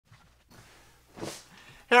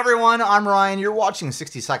Hey everyone, I'm Ryan. You're watching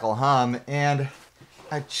 60 Cycle Hum, and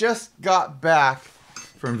I just got back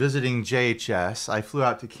from visiting JHS. I flew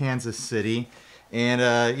out to Kansas City and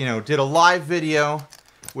did a live video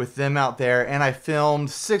with them out there, and I filmed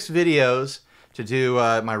 6 videos to do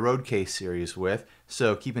my road case series with,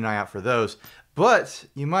 so keep an eye out for those. But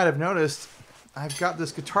you might have noticed I've got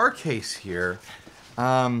this guitar case here.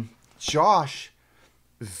 Josh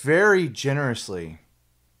very generously,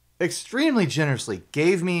 extremely generously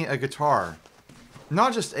gave me a guitar.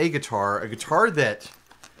 Not just a guitar that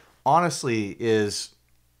honestly is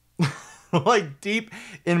like deep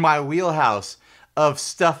in my wheelhouse of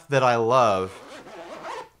stuff that I love.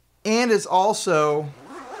 And it's also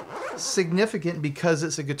significant because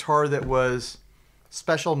it's a guitar that was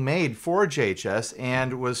special made for JHS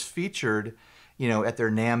and was featured, you know, at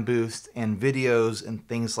their NAMM booths and videos and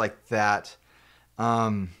things like that.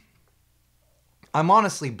 I'm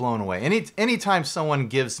honestly blown away. Anytime someone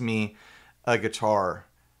gives me a guitar,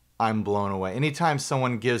 I'm blown away. Anytime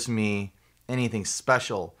someone gives me anything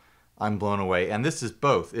special, I'm blown away. And this is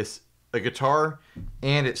both. It's a guitar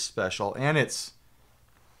and it's special and it's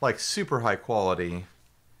like super high quality.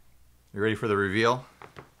 You ready for the reveal?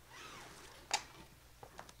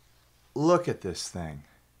 Look at this thing.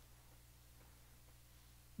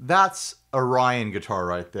 That's a Ryan guitar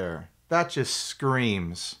right there. That just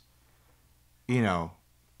screams, you know,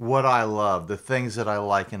 what I love, the things that I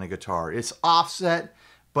like in a guitar. It's offset,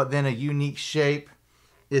 but then a unique shape.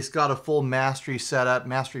 It's got a full mastery setup,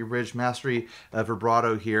 mastery ridge, mastery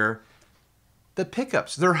vibrato here. The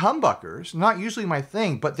pickups, they're humbuckers, not usually my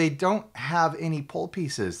thing, but they don't have any pull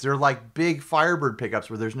pieces. They're like big Firebird pickups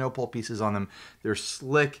where there's no pull pieces on them. They're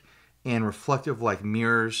slick and reflective like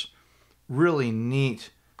mirrors. Really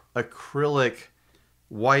neat acrylic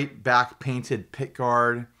white back painted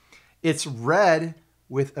pickguard. It's red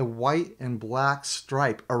with a white and black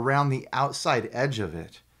stripe around the outside edge of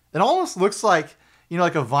it. It almost looks like, you know,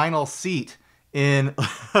 like a vinyl seat in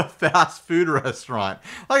a fast food restaurant.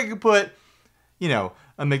 Like you could put, you know,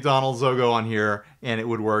 a McDonald's logo on here and it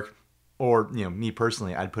would work. Or, you know, me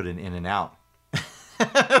personally, I'd put an In-N-Out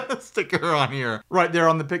sticker on here. Right there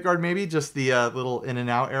on the pickguard maybe, just the little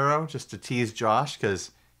In-N-Out arrow, just to tease Josh, because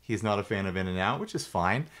he's not a fan of In-N-Out, which is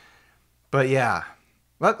fine. But yeah,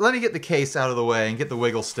 let me get the case out of the way and get the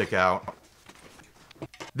wiggle stick out.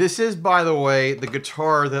 This is, by the way, the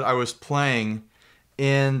guitar that I was playing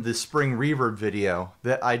in the Spring Reverb video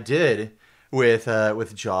that I did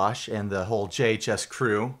with Josh and the whole JHS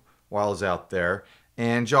crew while I was out there.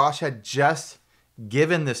 And Josh had just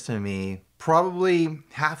given this to me probably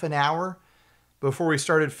half an hour before we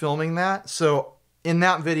started filming that. So in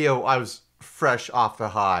that video, I was fresh off the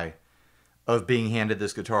high of being handed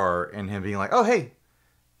this guitar and him being like, oh, hey,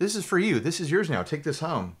 this is for you. This is yours now. Take this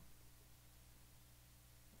home.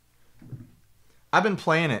 I've been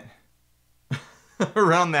playing it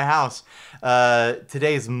around the house.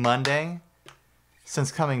 Today's Monday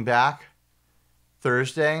since coming back,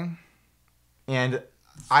 Thursday, and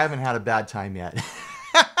I haven't had a bad time yet.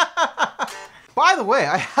 By the way,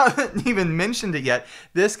 I haven't even mentioned it yet.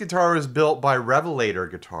 This guitar was built by Revelator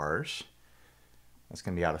Guitars. That's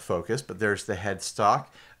going to be out of focus, but there's the headstock.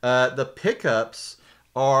 The pickups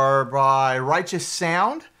are by Righteous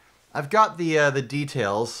Sound. I've got the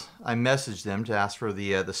details. I messaged them to ask for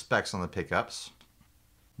the specs on the pickups.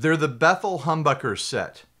 They're the Bethel Humbucker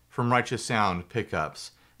set from Righteous Sound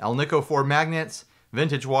pickups. Alnico 4 magnets,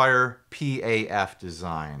 vintage wire, PAF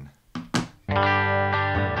design.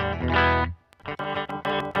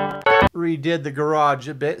 Redid the garage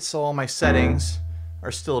a bit, so all my settings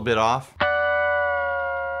are still a bit off.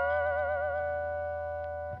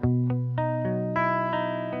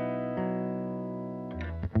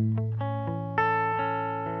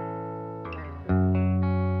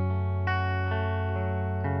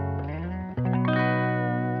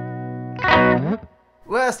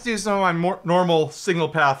 Let's do some of my more normal signal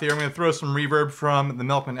path here. I'm going to throw some reverb from the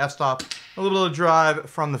Milkman f-stop, a little bit of drive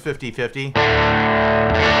from the 5050.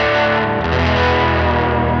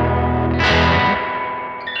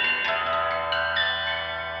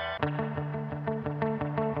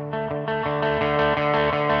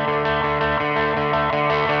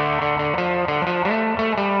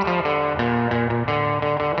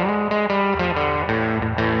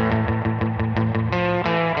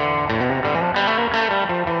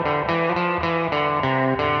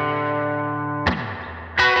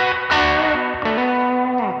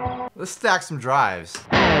 Let's stack some drives.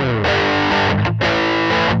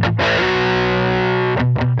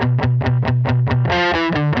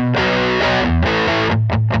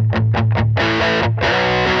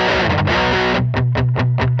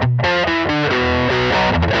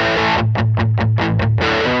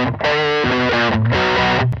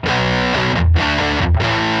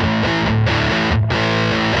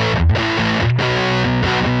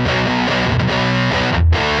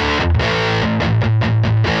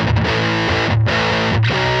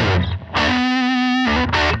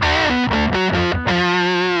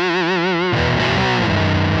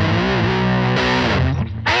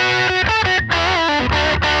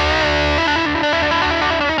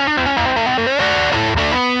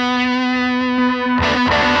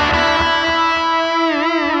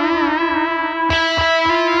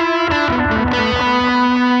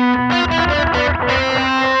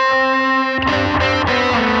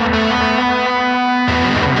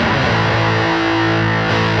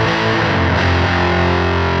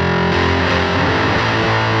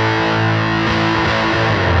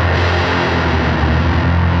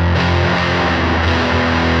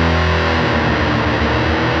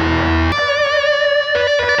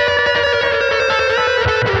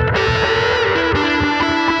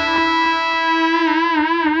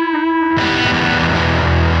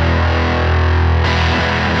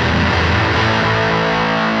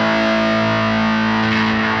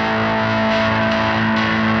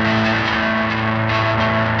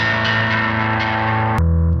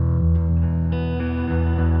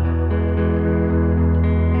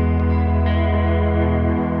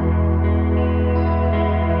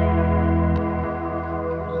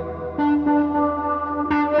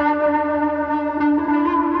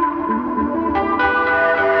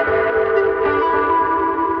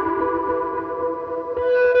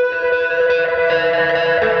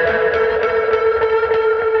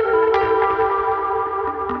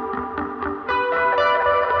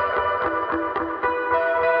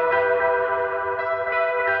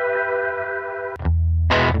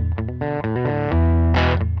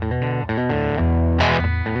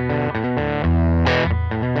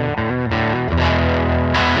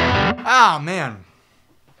 Ah, man.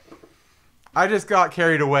 I just got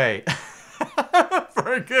carried away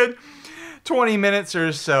for a good 20 minutes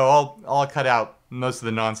or so. I'll cut out most of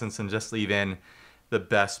the nonsense and just leave in the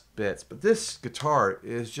best bits. But this guitar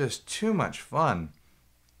is just too much fun.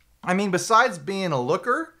 I mean, besides being a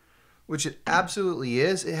looker, which it absolutely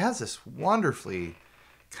is, it has this wonderfully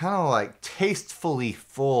kind of like tastefully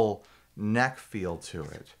full neck feel to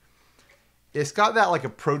it. It's got that like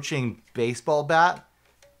approaching baseball bat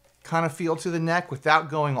kind of feel to the neck without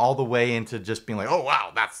going all the way into just being like, oh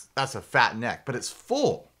wow, that's a fat neck, but it's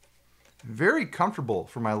full. Very comfortable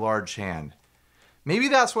for my large hand. Maybe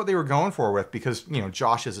that's what they were going for with, because, you know,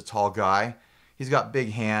 Josh is a tall guy. He's got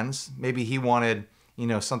big hands. Maybe he wanted, you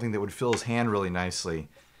know, something that would fill his hand really nicely.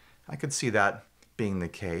 I could see that being the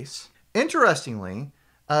case. Interestingly,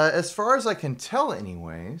 as far as I can tell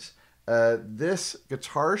anyways, this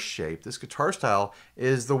guitar shape, this guitar style,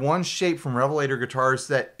 is the one shape from Revelator guitars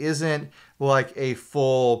that isn't like a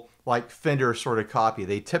full like Fender sort of copy.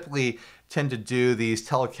 They typically tend to do these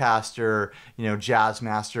Telecaster, you know,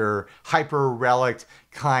 Jazzmaster, Hyper Relic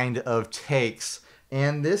kind of takes.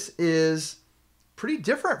 And this is pretty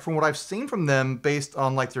different from what I've seen from them based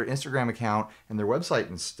on like their Instagram account and their website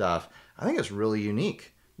and stuff. I think it's really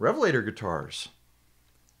unique. Revelator guitars.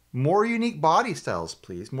 More unique body styles,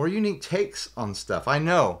 please. More unique takes on stuff. I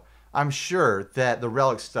know, I'm sure that the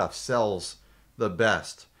Relic stuff sells the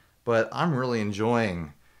best, but I'm really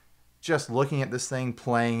enjoying just looking at this thing,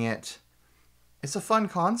 playing it. It's a fun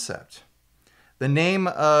concept. The name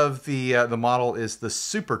of the model is the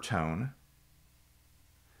Supertone.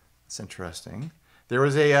 That's interesting. There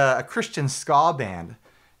was a Christian ska band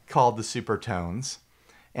called the Supertones,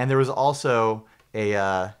 and there was also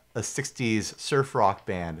a 60s surf rock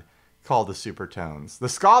band called the Supertones. The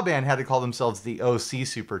ska band had to call themselves the OC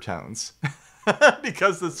Supertones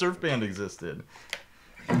because the surf band existed.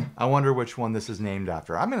 I wonder which one this is named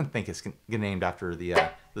after. I'm going to think it's named after the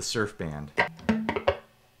surf band.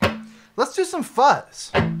 Let's do some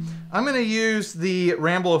fuzz. I'm going to use the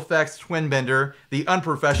Ramble Effects Twin Bender, the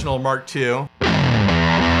Unprofessional Mark II.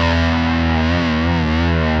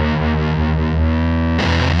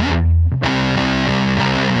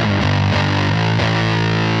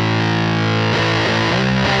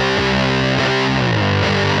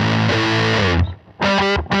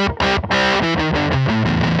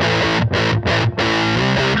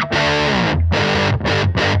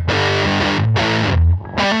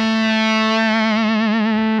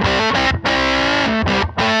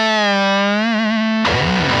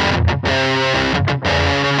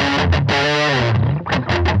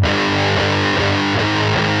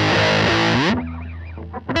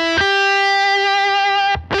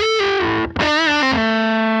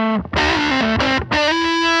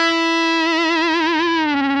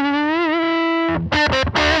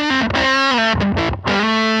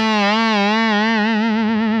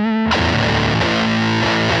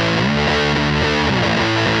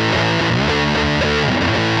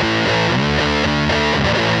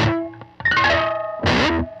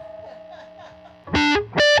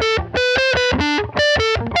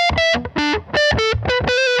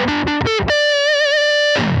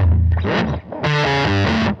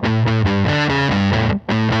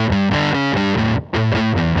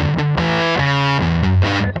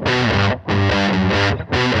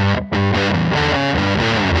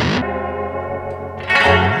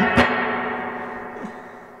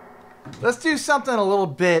 Let's do something a little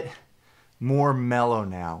bit more mellow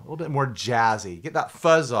now, a little bit more jazzy. Get that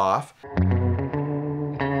fuzz off.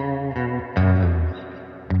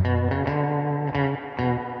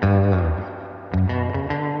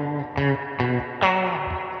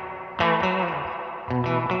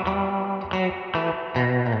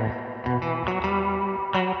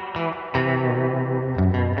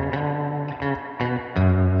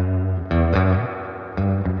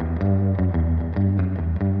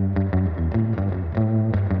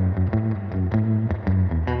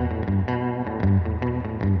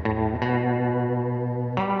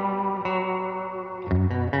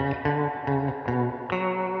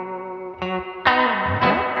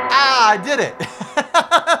 I did it.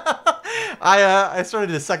 I started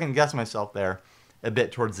to second guess myself there a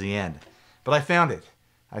bit towards the end, but I found it.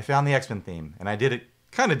 I found the X-Men theme, and I did it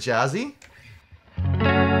kind of jazzy.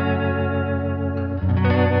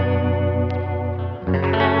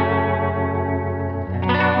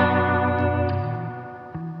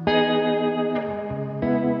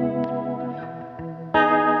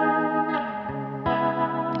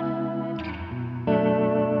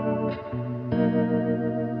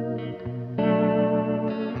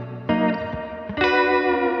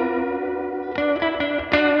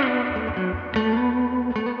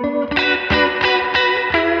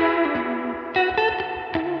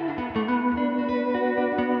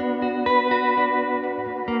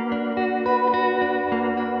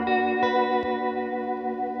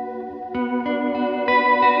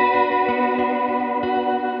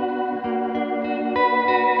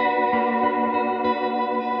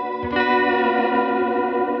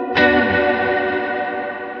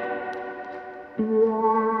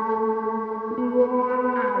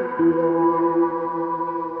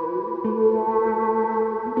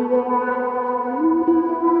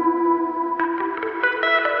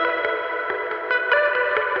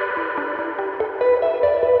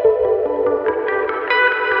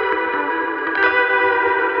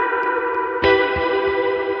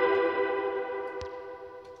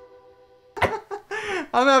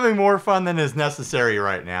 I'm having more fun than is necessary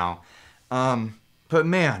right now. But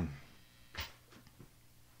man,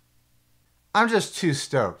 I'm just too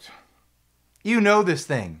stoked. You know this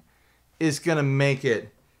thing is going to make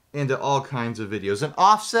it into all kinds of videos. An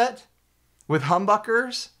offset with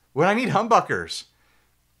humbuckers? When I need humbuckers,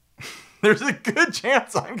 there's a good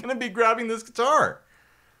chance I'm going to be grabbing this guitar.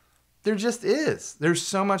 There just is. There's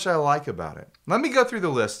so much I like about it. Let me go through the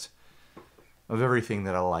list of everything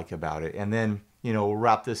that I like about it, and then, you know, we'll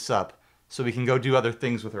wrap this up so we can go do other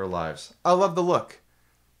things with our lives. I love the look.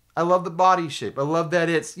 I love the body shape. I love that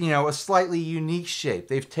it's, you know, a slightly unique shape.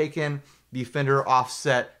 They've taken the Fender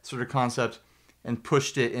offset sort of concept and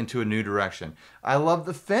pushed it into a new direction. I love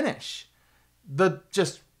the finish. The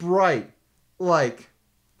just bright, like,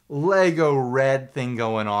 Lego red thing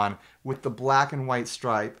going on with the black and white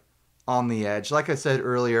stripe on the edge. Like I said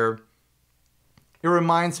earlier, it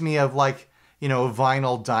reminds me of, like, you know, a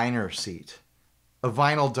vinyl diner seat. A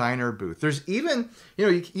vinyl diner booth. There's even, you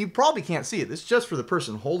know, you probably can't see it. It's just for the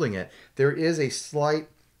person holding it. There is a slight,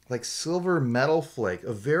 like, silver metal flake,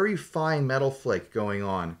 a very fine metal flake going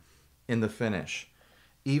on in the finish.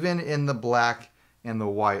 Even in the black and the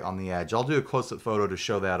white on the edge. I'll do a close-up photo to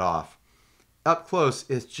show that off. Up close,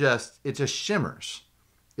 it just shimmers.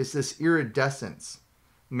 It's this iridescence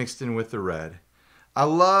mixed in with the red. I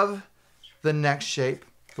love the neck shape,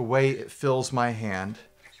 the way it fills my hand.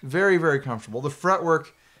 Very, very comfortable. The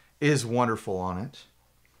fretwork is wonderful on it.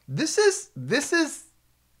 This is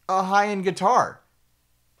a high-end guitar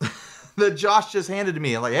that Josh just handed to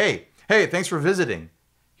me. I'm like, hey, thanks for visiting.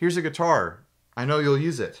 Here's a guitar. I know you'll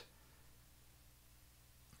use it.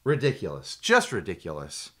 Ridiculous. Just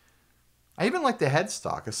ridiculous. I even like the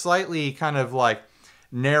headstock. A slightly kind of like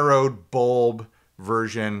narrowed bulb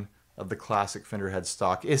version of the classic Fender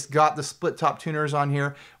headstock. It's got the split top tuners on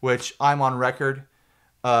here, which I'm on record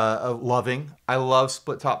of loving. I love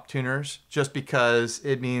split top tuners just because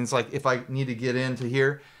it means, like, if I need to get into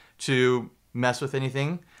here to mess with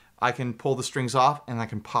anything, I can pull the strings off and I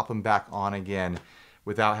can pop them back on again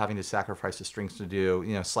without having to sacrifice the strings to do,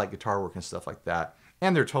 you know, slight guitar work and stuff like that.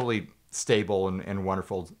 And they're totally stable and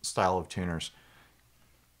wonderful style of tuners.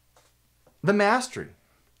 The mastery.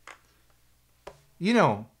 You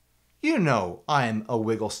know I'm a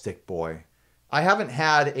wiggle stick boy. I haven't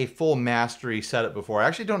had a full mastery setup before. I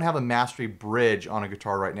actually don't have a mastery bridge on a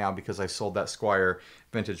guitar right now because I sold that Squier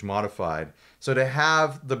Vintage Modified. So to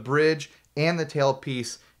have the bridge and the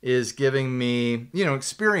tailpiece is giving me, you know,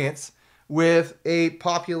 experience with a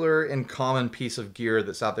popular and common piece of gear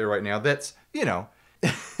that's out there right now that's, you know,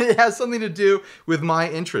 it has something to do with my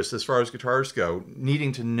interests as far as guitars go,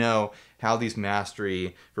 needing to know how these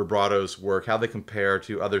mastery vibratos work, how they compare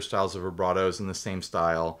to other styles of vibratos in the same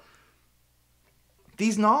style.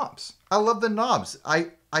 These knobs. I love the knobs. I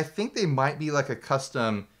think they might be like a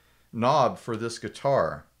custom knob for this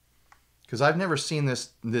guitar because I've never seen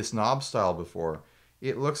this knob style before.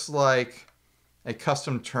 It looks like a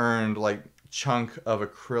custom turned, like, chunk of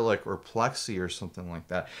acrylic or plexi or something like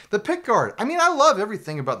that. The pickguard. I mean, I love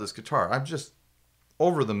everything about this guitar. I'm just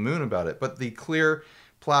over the moon about it. But the clear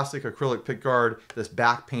plastic acrylic pickguard, this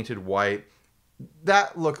back painted white,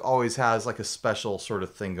 that look always has like a special sort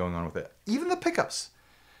of thing going on with it. Even the pickups.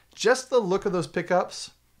 Just the look of those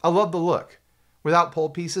pickups. I love the look. Without pull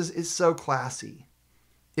pieces, it's so classy.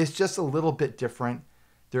 It's just a little bit different.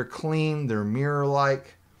 They're clean, they're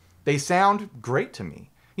mirror-like. They sound great to me.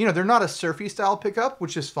 You know, they're not a surfy style pickup,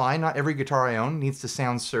 which is fine. Not every guitar I own needs to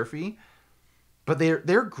sound surfy. But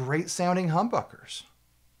they're great sounding humbuckers.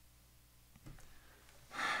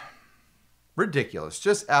 Ridiculous.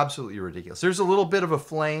 Just absolutely ridiculous. There's a little bit of a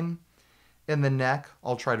flame in the neck.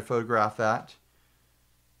 I'll try to photograph that.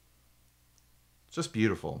 Just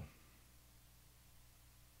beautiful.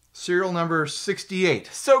 Serial number 68.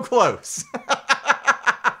 So close.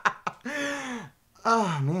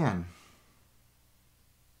 Oh, man.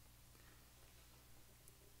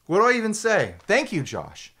 What do I even say? Thank you,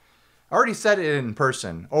 Josh. I already said it in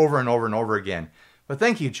person over and over and over again. But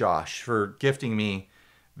thank you, Josh, for gifting me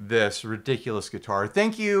this ridiculous guitar.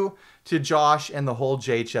 Thank you to Josh and the whole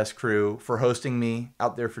JHS crew for hosting me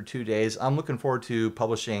out there for 2 days. I'm looking forward to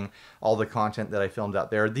publishing all the content that I filmed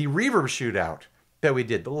out there. The reverb shootout that we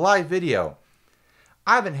did, the live video.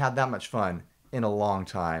 I haven't had that much fun in a long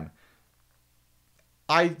time.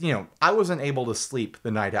 I wasn't able to sleep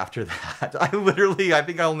the night after that. I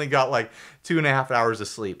think I only got like 2.5 hours of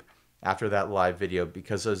sleep after that live video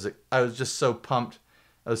because I was just so pumped.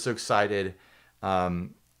 I was so excited. I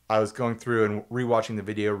was going through and rewatching the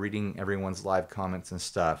video, reading everyone's live comments and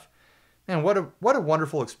stuff. Man, what a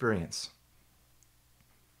wonderful experience.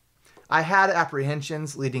 I had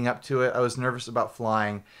apprehensions leading up to it. I was nervous about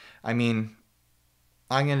flying. I mean,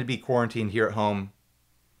 I'm going to be quarantined here at home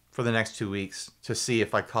for the next 2 weeks to see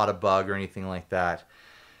if I caught a bug or anything like that.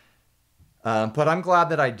 But I'm glad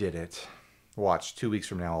that I did it. Watch, 2 weeks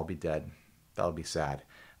from now, I'll be dead. That'll be sad.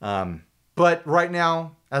 But right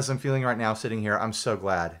now, as I'm feeling right now, sitting here, I'm so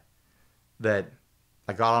glad that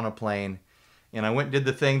I got on a plane and I went and did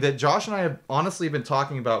the thing that Josh and I have honestly been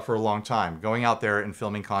talking about for a long time, going out there and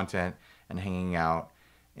filming content and hanging out.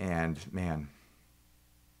 And man,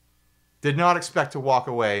 did not expect to walk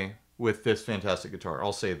away with this fantastic guitar.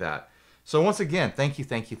 I'll say that. So once again, thank you.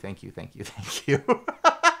 Thanks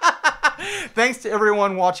to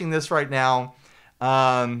everyone watching this right now.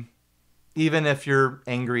 Even if you're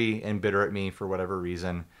angry and bitter at me for whatever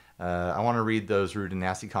reason, I want to read those rude and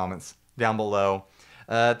nasty comments down below.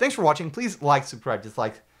 Thanks for watching. Please like, subscribe,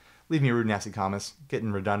 dislike, leave me rude and nasty comments.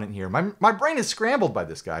 Getting redundant here. My brain is scrambled by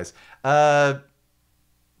this, guys. Buy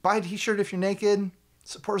a t-shirt if you're naked.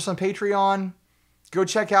 Support us on Patreon. Go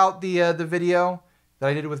check out the video that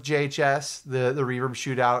I did with JHS, the reverb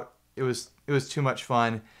shootout. It was too much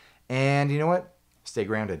fun. And you know what? Stay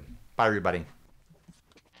grounded. Bye, everybody.